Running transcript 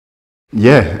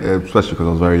Yeah, especially because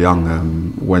I was very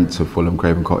young. Went to Fulham,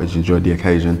 Craven Cottage, enjoyed the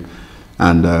occasion,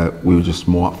 and we were just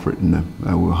more up for it than them.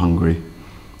 We were hungry,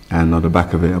 and on the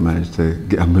back of it, I managed to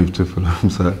get a move to Fulham.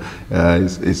 So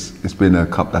it's been a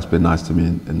cup that's been nice to me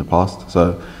in the past.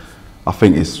 So I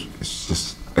think it's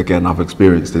just, again, I've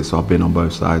experienced it, so I've been on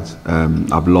both sides.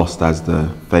 I've lost as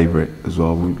the favourite as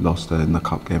well. We lost in the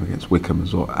cup game against Wickham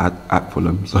as well at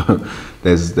Fulham. So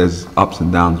there's ups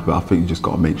and downs, but I think you just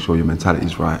got to make sure your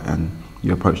mentality's right and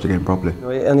you approach the game properly.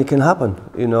 And it can happen.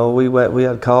 You know, we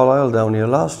had Carlisle down here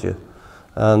last year,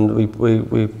 and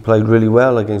we played really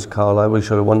well against Carlisle. We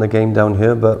should have won the game down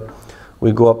here, but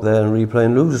we go up there and replay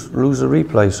and lose a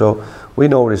replay. So we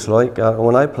know what it's like.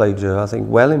 When I played here, I think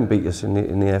Welling beat us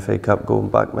in the FA Cup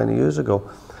going back many years ago.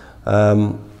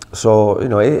 So you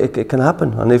know, it can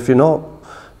happen. And if you're not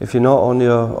on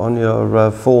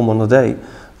your form on the day,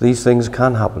 these things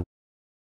can happen.